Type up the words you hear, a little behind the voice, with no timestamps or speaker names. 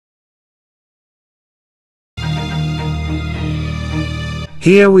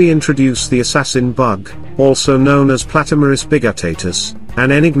Here we introduce the assassin bug, also known as Platymeris biguttatus,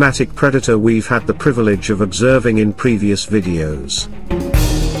 an enigmatic predator we've had the privilege of observing in previous videos.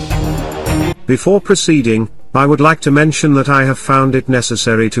 Before proceeding, I would like to mention that I have found it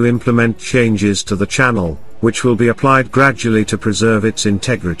necessary to implement changes to the channel, which will be applied gradually to preserve its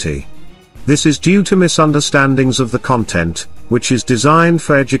integrity. This is due to misunderstandings of the content, which is designed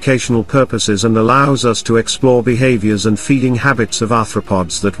for educational purposes and allows us to explore behaviors and feeding habits of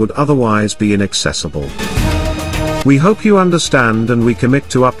arthropods that would otherwise be inaccessible. We hope you understand, and we commit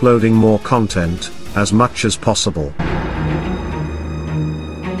to uploading more content, as much as possible.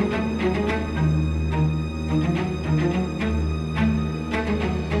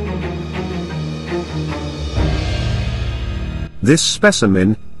 This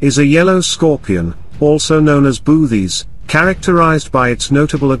specimen is a yellow scorpion, also known as Buthus, characterized by its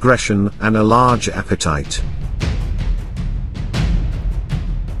notable aggression and a large appetite.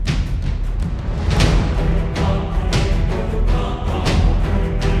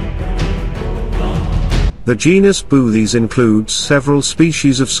 The genus Buthus includes several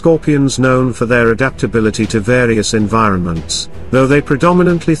species of scorpions known for their adaptability to various environments, though they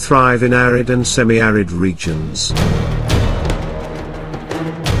predominantly thrive in arid and semi-arid regions.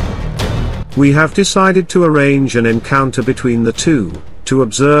 We have decided to arrange an encounter between the two, to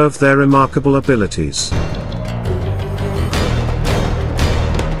observe their remarkable abilities.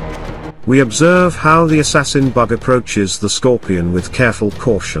 We observe how the assassin bug approaches the scorpion with careful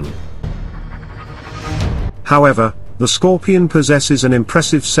caution. However, the scorpion possesses an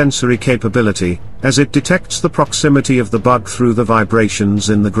impressive sensory capability, as it detects the proximity of the bug through the vibrations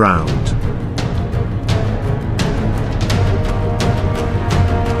in the ground.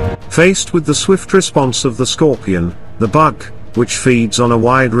 Faced with the swift response of the scorpion, the bug, which feeds on a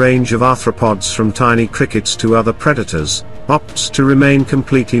wide range of arthropods from tiny crickets to other predators, opts to remain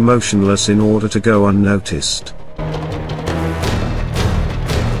completely motionless in order to go unnoticed.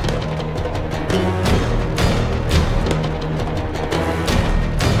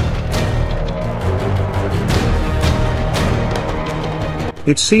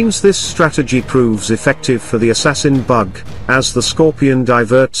 It seems this strategy proves effective for the assassin bug, as the scorpion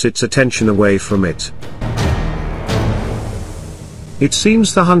diverts its attention away from it. It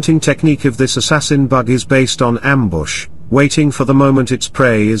seems the hunting technique of this assassin bug is based on ambush, waiting for the moment its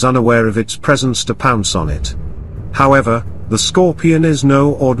prey is unaware of its presence to pounce on it. However, the scorpion is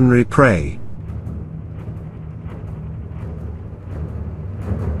no ordinary prey.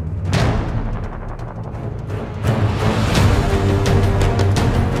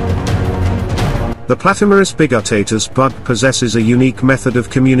 The Platymeris biguttatus bug possesses a unique method of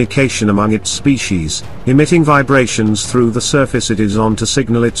communication among its species, emitting vibrations through the surface it is on to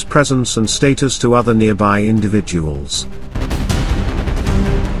signal its presence and status to other nearby individuals.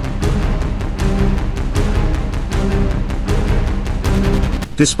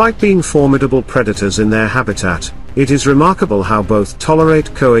 Despite being formidable predators in their habitat, it is remarkable how both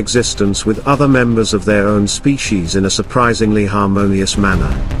tolerate coexistence with other members of their own species in a surprisingly harmonious manner.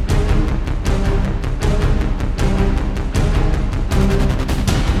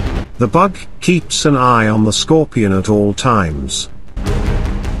 The bug keeps an eye on the scorpion at all times.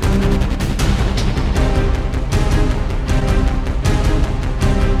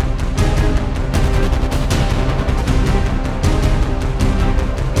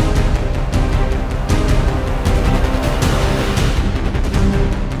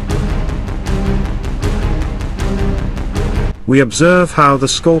 We observe how the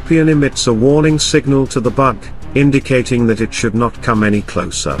scorpion emits a warning signal to the bug, indicating that it should not come any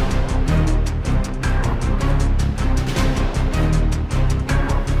closer.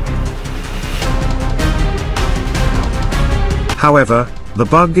 However, the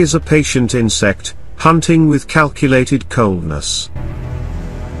bug is a patient insect, hunting with calculated coldness.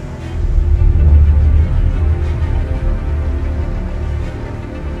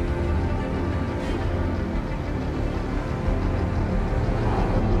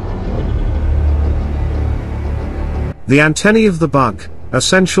 The antennae of the bug,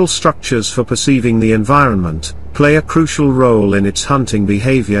 essential structures for perceiving the environment, play a crucial role in its hunting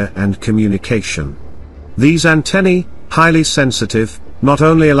behavior and communication. These antennae, highly sensitive, not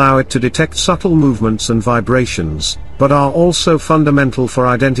only allow it to detect subtle movements and vibrations, but are also fundamental for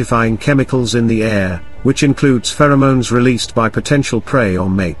identifying chemicals in the air, which includes pheromones released by potential prey or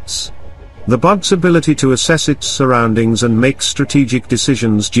mates. The bug's ability to assess its surroundings and make strategic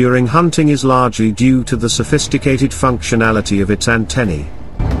decisions during hunting is largely due to the sophisticated functionality of its antennae.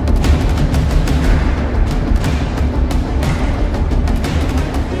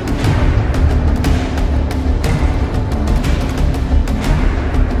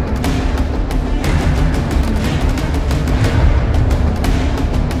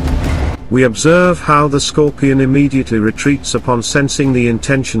 we observe how the scorpion immediately retreats upon sensing the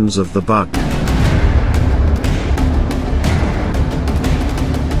intentions of the bug.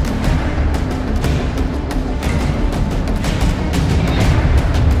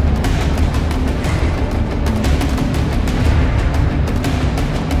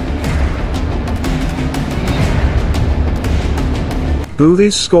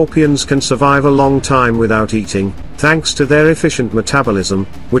 These scorpions can survive a long time without eating, thanks to their efficient metabolism,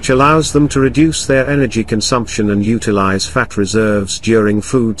 which allows them to reduce their energy consumption and utilize fat reserves during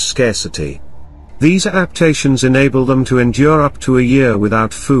food scarcity. These adaptations enable them to endure up to a year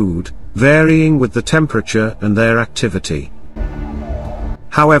without food, varying with the temperature and their activity.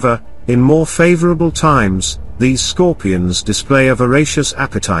 However, in more favorable times, these scorpions display a voracious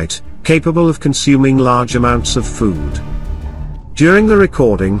appetite, capable of consuming large amounts of food. During the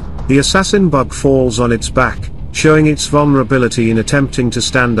recording, the assassin bug falls on its back, showing its vulnerability in attempting to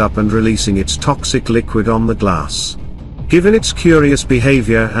stand up and releasing its toxic liquid on the glass. Given its curious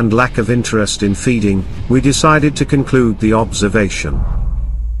behavior and lack of interest in feeding, we decided to conclude the observation.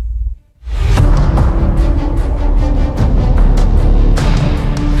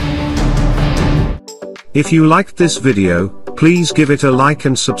 If you liked this video, please give it a like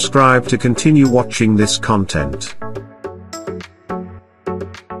and subscribe to continue watching this content.